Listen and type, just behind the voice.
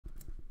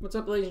What's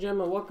up, ladies and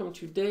gentlemen? Welcome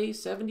to day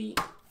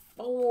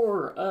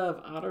 74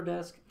 of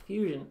Autodesk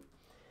Fusion.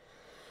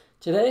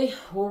 Today,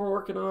 what we're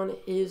working on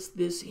is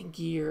this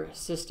gear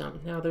system.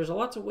 Now, there's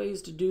lots of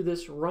ways to do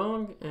this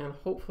wrong, and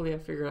hopefully I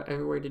figure out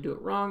every way to do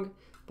it wrong.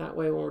 That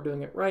way, when we're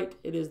doing it right,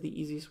 it is the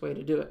easiest way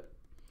to do it.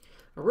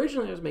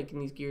 Originally, I was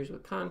making these gears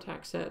with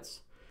contact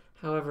sets.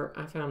 However,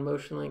 I found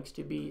motion links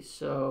to be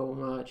so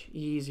much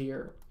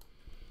easier.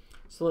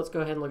 So let's go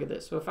ahead and look at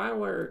this. So if I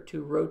were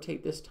to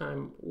rotate this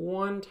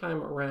one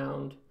time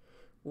around,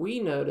 we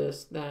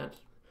notice that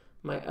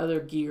my other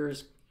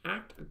gears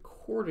act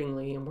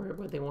accordingly and where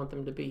they want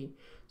them to be.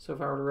 So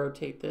if I were to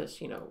rotate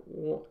this,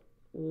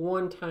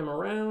 one time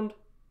around,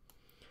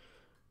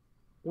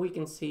 we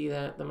can see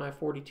that my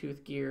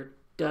 40-tooth gear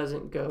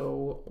doesn't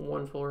go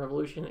one full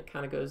revolution. It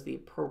kind of goes the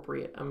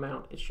appropriate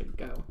amount it should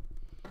go.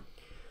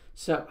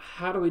 So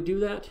how do we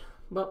do that?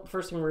 Well,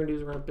 first thing we're going to do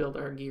is we're going to build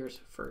our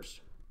gears first.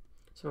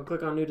 So I'm going to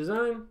click on New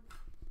Design,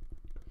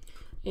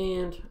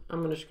 and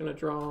I'm just going to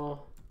draw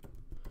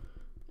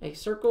a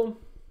circle.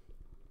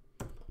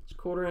 It's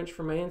 1/4 inch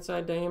for my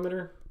inside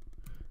diameter,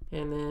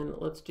 and then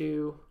let's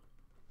do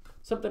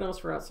something else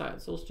for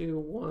outside. So let's do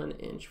 1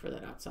 inch for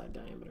that outside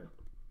diameter.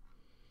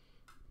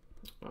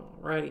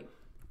 Alrighty.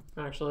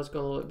 Actually, let's go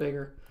a little bit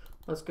bigger.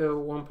 Let's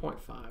go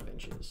 1.5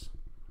 inches.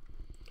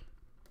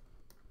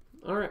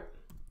 Alright.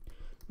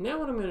 Now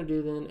what I'm going to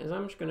do then is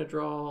I'm just going to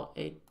draw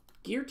a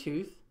gear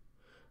tooth.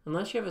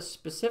 Unless you have a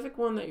specific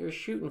one that you're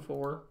shooting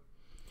for,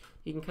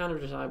 you can kind of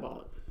just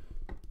eyeball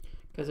it,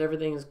 because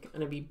everything is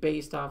going to be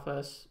based off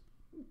us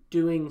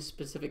doing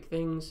specific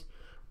things,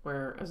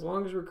 where as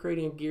long as we're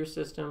creating a gear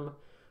system,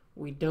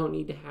 we don't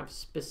need to have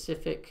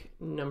specific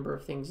number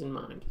of things in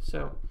mind.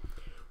 So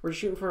we're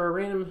shooting for a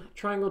random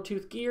triangle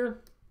tooth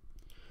gear,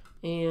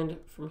 and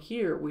from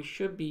here we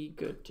should be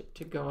good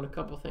to go on a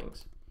couple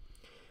things.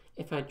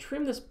 If I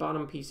trim this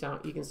bottom piece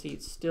out, you can see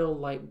it's still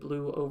light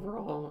blue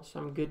overall, so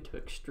I'm good to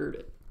extrude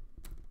it.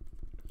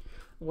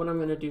 What I'm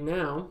going to do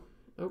now,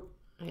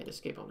 I had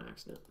escape on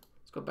accident.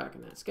 Let's go back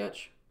in that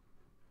sketch.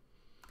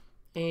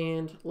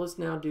 And let's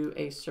now do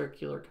a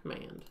circular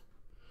command.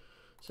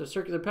 So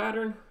circular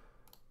pattern,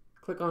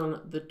 click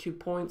on the 2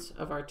 points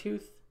of our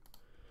tooth.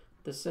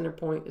 The center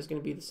point is going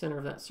to be the center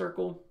of that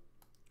circle.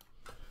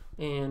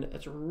 And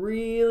it's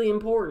really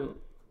important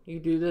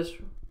you do this,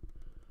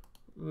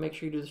 make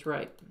sure you do this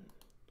right.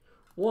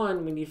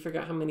 One, we need to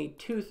figure out how many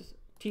teeth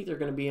are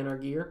going to be in our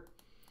gear.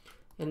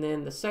 And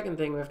then the second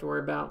thing we have to worry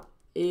about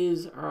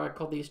is, I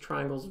call these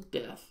triangles of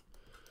death.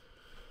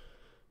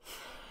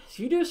 If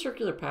you do a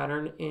circular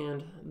pattern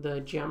and the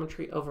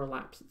geometry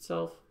overlaps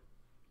itself,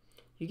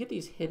 you get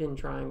these hidden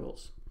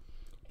triangles.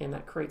 And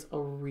that creates a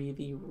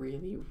really,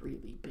 really,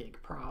 really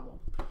big problem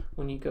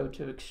when you go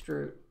to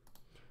extrude.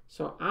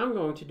 So I'm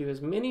going to do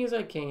as many as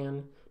I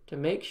can to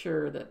make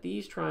sure that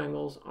these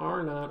triangles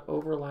are not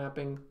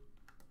overlapping.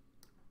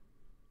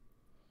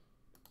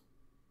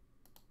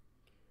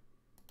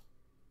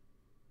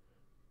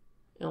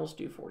 And let's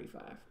do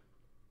 45.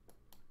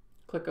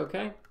 Click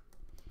OK,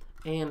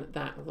 and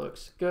that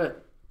looks good.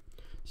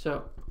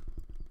 So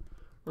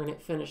we're going to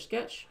hit Finish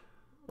Sketch.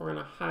 We're going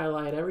to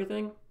highlight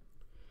everything.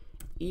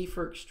 E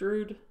for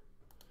extrude.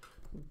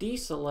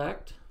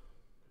 Deselect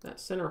that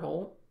center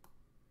hole,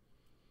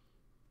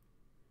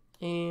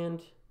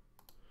 and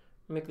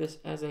make this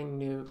as a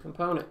new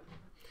component.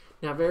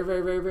 Now, very,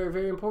 very, very, very,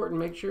 very important,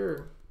 make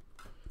sure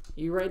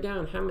you write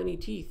down how many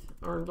teeth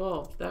are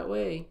involved. That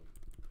way,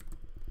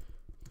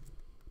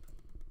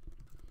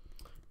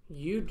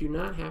 you do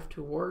not have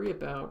to worry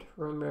about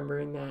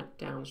remembering that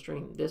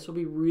downstream. This will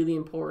be really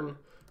important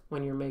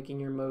when you're making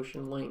your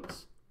motion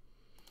links.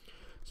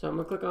 So I'm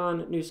going to click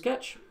on New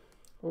Sketch.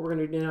 What we're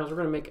going to do now is we're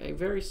going to make a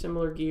very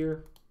similar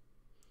gear,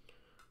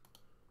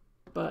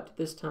 but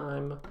this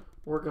time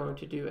we're going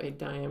to do a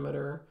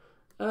diameter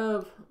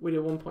of, we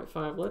did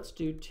 1.5, let's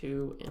do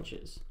 2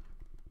 inches.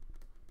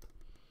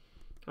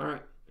 All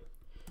right.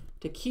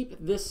 To keep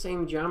this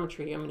same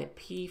geometry, I'm going to hit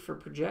P for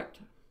project.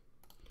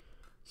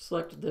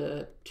 Select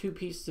the 2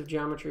 pieces of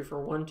geometry for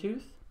one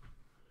tooth,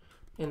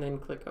 and then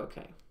click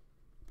OK.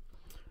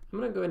 I'm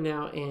going to go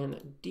now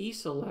and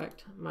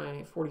deselect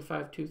my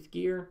 45 tooth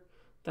gear.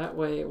 That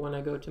way, when I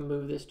go to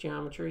move this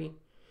geometry,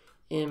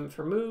 M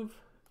for move,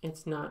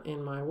 it's not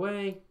in my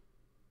way.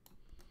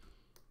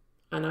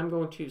 And I'm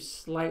going to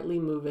slightly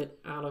move it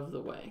out of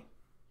the way.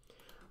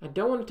 I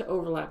don't want it to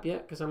overlap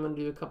yet because I'm going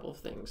to do a couple of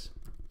things.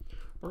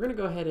 We're going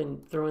to go ahead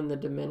and throw in the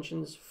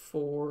dimensions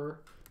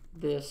for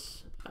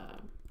this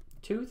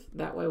tooth.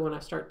 That way, when I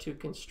start to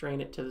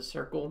constrain it to the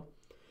circle,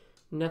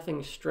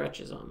 nothing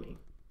stretches on me.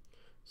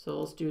 So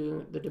let's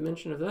do the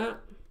dimension of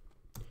that.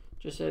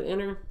 Just hit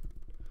enter.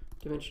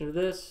 Dimension of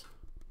this.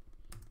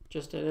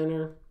 Just hit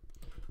enter.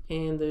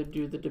 And then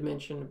do the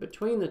dimension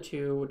between the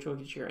two, which will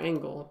get your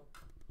angle.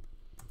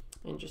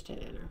 And just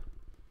hit enter.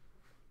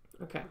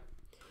 Okay.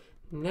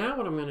 Now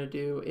what I'm going to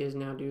do is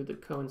now do the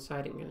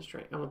coinciding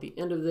constraint. I want the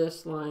end of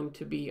this line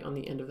to be on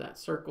the end of that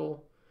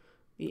circle.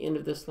 The end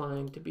of this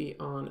line to be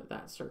on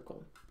that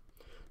circle.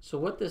 So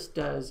what this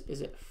does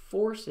is it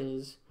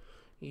forces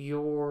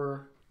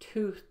your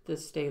tooth to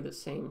stay the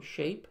same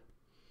shape,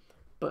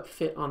 but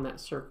fit on that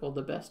circle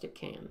the best it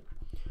can.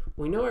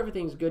 We know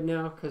everything's good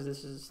now because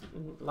this is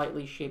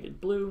lightly shaded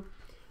blue,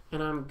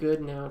 and I'm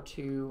good now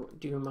to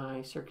do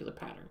my circular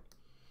pattern.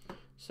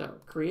 So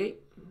create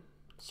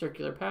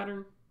circular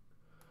pattern,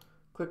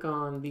 click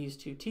on these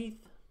two teeth,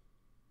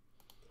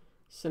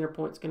 center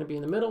point's going to be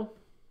in the middle,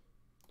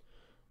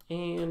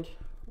 and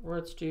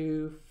let's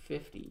do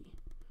 50.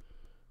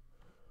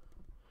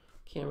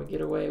 Can we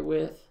get away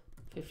with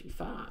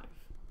 55?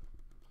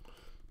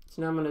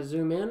 So now I'm going to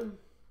zoom in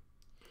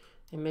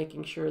and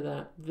making sure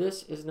that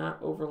this is not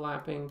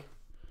overlapping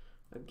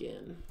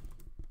again.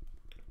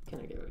 Can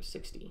I go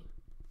 60?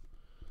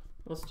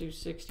 Let's do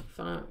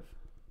 65.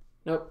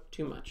 Nope,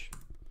 too much.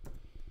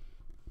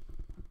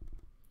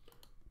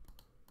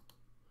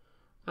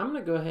 I'm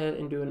going to go ahead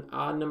and do an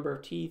odd number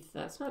of teeth.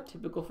 That's not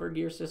typical for a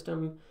gear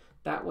system.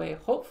 That way,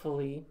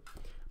 hopefully,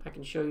 I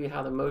can show you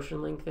how the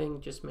motion link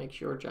thing just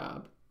makes your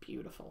job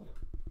beautiful.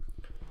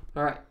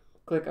 All right,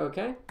 click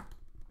OK.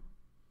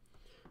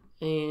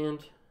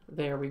 And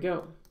there we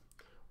go.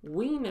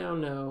 We now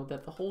know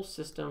that the whole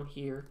system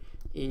here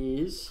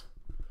is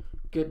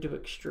good to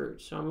extrude.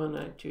 So I'm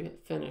going to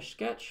finish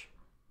sketch,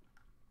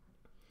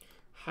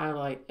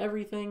 highlight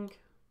everything,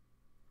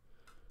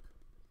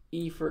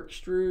 E for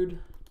extrude,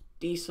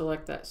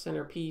 deselect that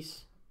center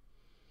piece,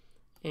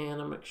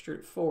 and I'm going to extrude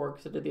it forward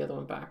because I did the other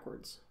one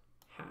backwards,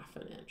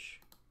 1/2 inch.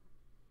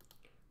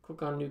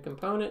 Click on new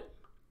component,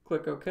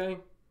 click OK.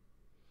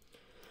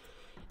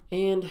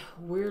 And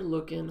we're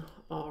looking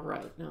all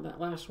right. Now that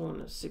last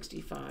one is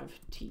 65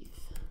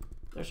 teeth.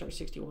 Or sorry,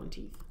 61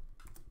 teeth.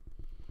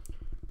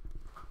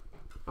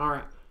 All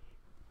right.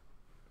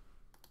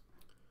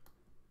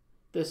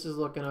 This is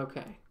looking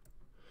okay.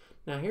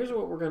 Now here's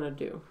what we're going to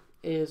do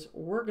is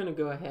we're going to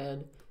go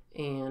ahead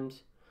and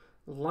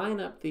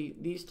line up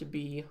these to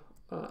be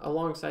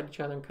alongside each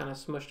other and kind of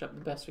smushed up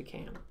the best we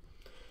can.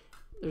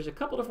 There's a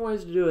couple different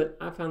ways to do it.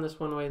 I found this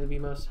one way to be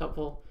most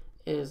helpful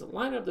is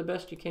line up the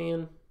best you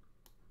can,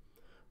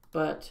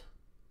 but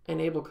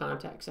enable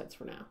contact sets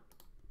for now.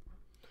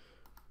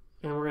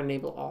 And we're going to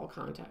enable all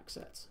contact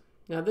sets.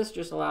 Now this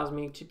just allows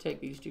me to take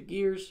these two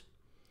gears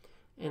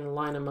and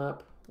line them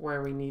up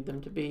where we need them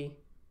to be.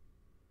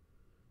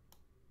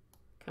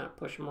 Kind of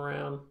push them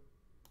around.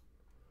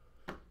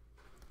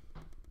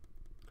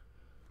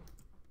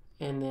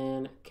 And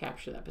then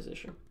capture that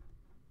position.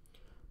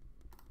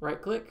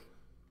 Right click,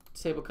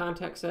 disable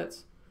contact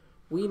sets.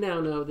 We now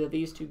know that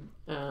these two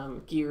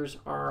gears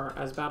are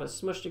about as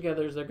smushed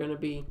together as they're going to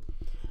be,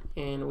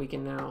 and we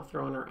can now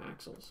throw in our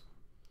axles.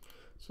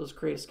 So let's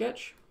create a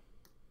sketch.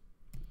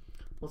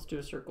 Let's do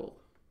a circle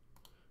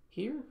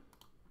here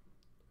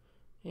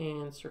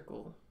and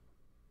circle.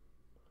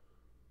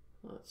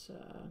 Let's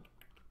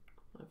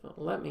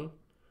let me.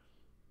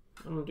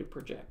 I'm going to do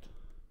project.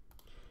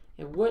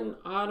 It wouldn't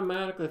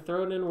automatically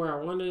throw it in where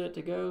I wanted it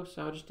to go,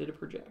 so I just did a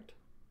project.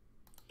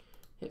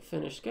 Hit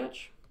finish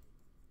sketch.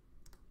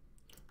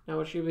 Now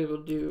what you'll be able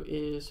to do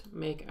is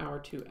make our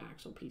two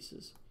axle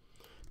pieces.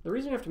 The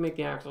reason we have to make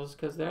the axles is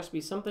because there has to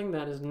be something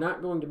that is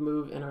not going to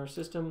move in our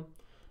system,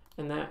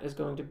 and that is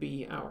going to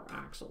be our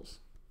axles.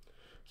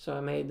 So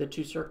I made the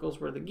two circles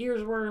where the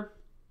gears were,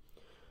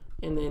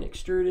 and then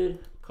extruded,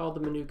 called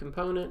them a new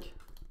component,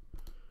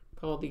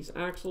 called these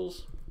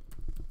axles,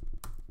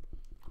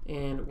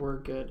 and we're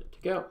good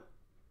to go.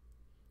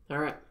 All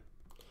right,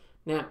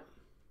 now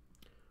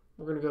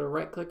we're going to go to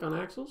right click on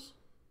axles.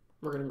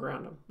 We're going to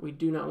ground them. We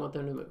do not want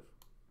them to move.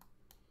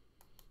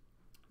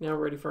 Now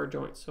we're ready for our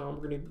joints. So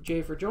we're going to do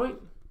J for joint.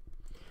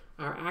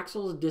 Our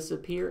axles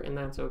disappear, and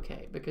that's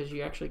okay because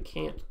you actually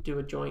can't do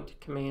a joint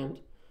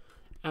command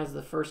as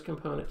the first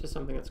component to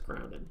something that's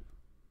grounded.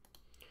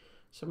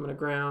 So I'm going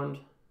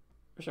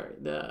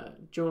to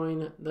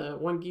join the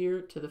one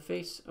gear to the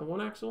face of one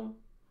axle.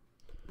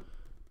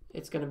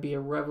 It's going to be a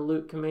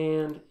revolute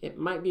command. It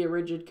might be a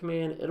rigid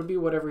command. It'll be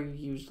whatever you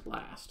used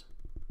last.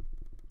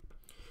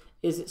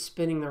 Is it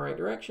spinning the right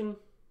direction?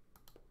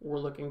 We're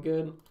looking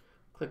good.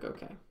 Click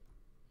OK.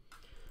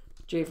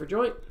 J for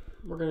joint.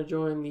 We're going to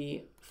join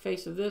the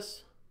face of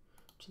this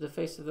to the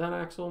face of that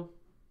axle.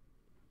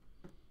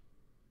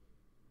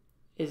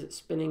 Is it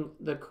spinning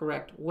the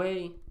correct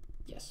way?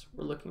 Yes,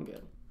 we're looking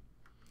good.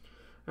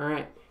 All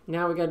right,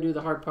 now we got to do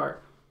the hard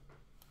part.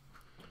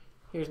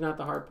 Here's not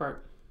the hard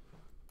part.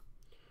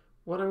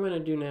 What I'm going to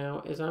do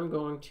now is I'm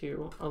going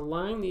to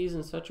align these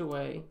in such a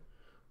way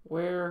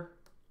where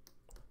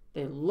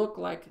they look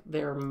like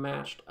they're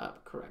matched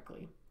up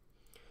correctly.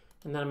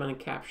 And then I'm going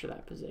to capture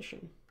that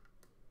position.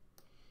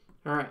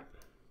 All right,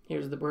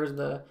 where's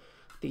the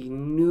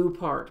new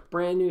part,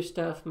 brand new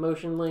stuff,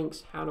 motion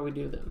links. How do we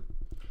do them?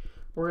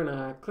 We're going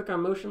to click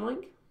on motion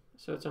link.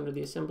 So it's under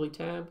the assembly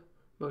tab,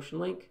 motion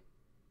link.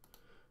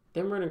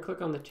 Then we're going to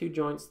click on the two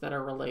joints that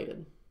are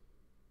related.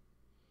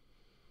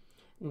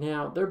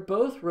 Now they're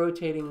both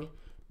rotating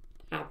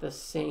at the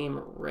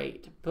same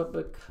rate, but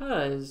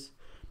because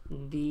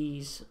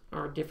these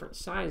are different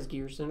size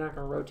gears, they're not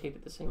going to rotate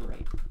at the same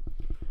rate.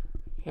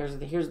 Here's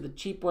the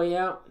cheap way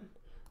out.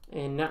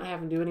 and not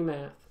having to do any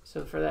math.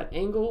 So for that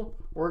angle,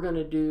 we're going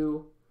to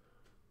do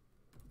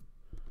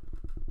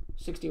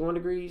 61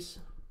 degrees.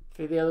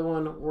 For the other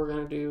one, we're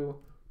going to do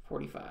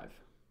 45.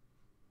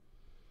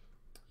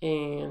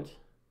 And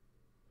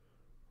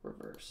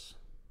reverse.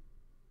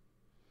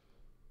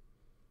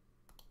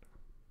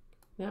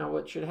 Now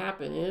what should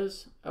happen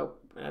is, oh,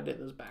 I did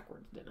those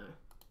backwards, didn't I?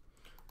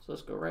 So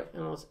let's go right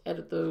and let's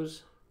edit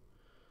those.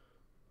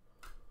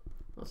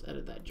 Let's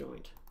edit that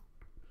joint.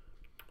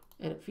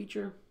 Edit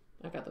feature.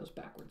 I got those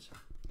backwards.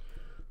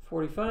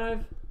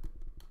 45,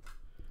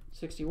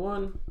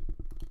 61,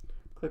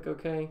 click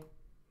OK.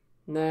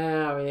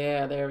 Now,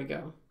 yeah, there we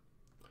go.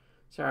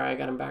 Sorry, I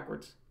got them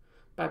backwards.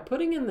 By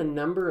putting in the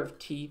number of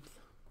teeth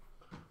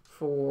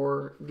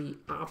for the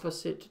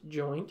opposite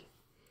joint,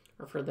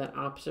 or for that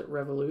opposite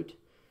revolute,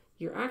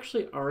 you're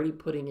actually already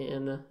putting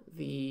in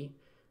the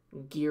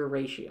gear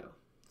ratio.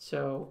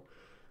 So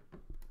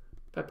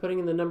by putting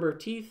in the number of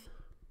teeth,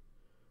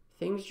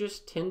 things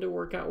just tend to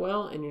work out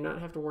well, and you're not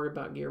have to worry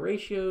about gear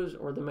ratios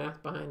or the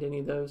math behind any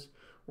of those.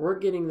 We're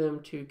getting them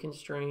to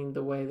constrain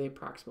the way they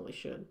approximately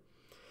should.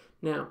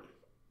 Now,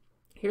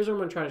 here's what I'm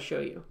going to try to show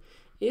you.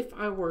 If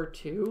I were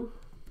to,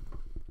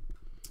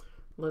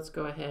 let's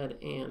go ahead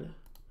and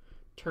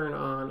turn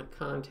on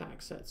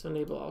contact sets. So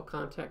enable all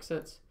contact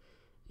sets.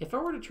 If I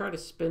were to try to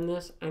spin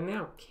this, I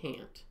now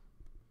can't.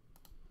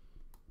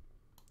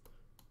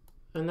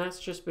 And that's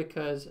just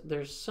because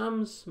there's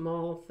some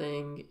small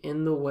thing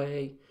in the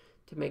way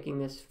to making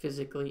this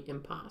physically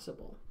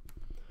impossible.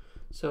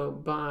 So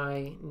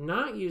by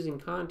not using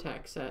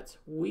contact sets,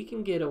 we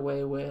can get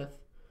away with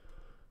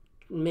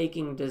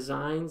making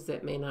designs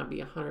that may not be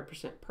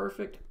 100%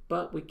 perfect,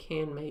 but we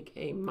can make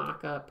a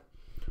mock-up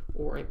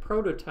or a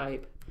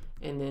prototype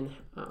and then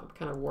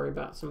kind of worry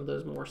about some of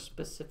those more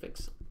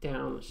specifics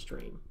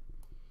downstream.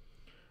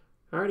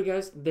 Alrighty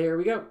guys, there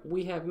we go.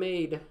 We have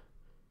made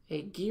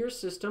a gear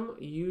system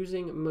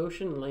using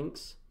motion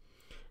links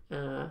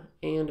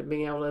and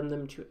being able to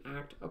them to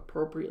act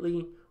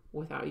appropriately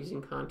without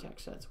using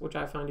contact sets, which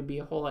I find to be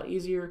a whole lot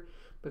easier,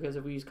 because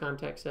if we use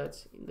contact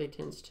sets, they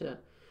tend to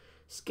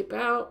skip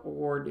out,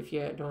 or if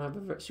you don't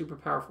have a super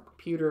powerful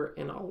computer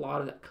and a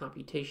lot of that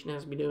computation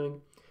has to be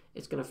doing,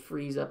 it's going to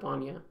freeze up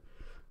on you.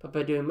 But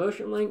by doing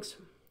motion links,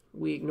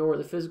 we ignore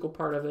the physical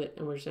part of it,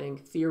 and we're saying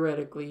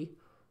theoretically,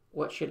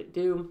 what should it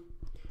do?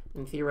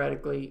 And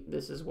theoretically,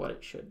 this is what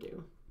it should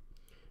do.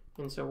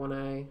 And so when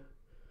I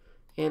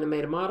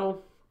animate a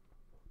model,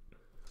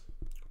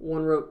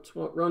 one rotates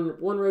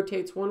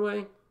one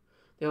way,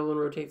 the other one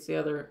rotates the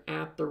other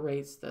at the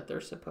rates that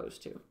they're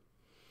supposed to.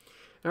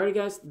 Alrighty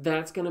guys,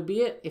 that's going to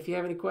be it. If you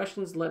have any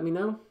questions, let me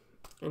know.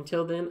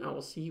 Until then, I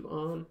will see you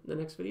on the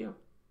next video.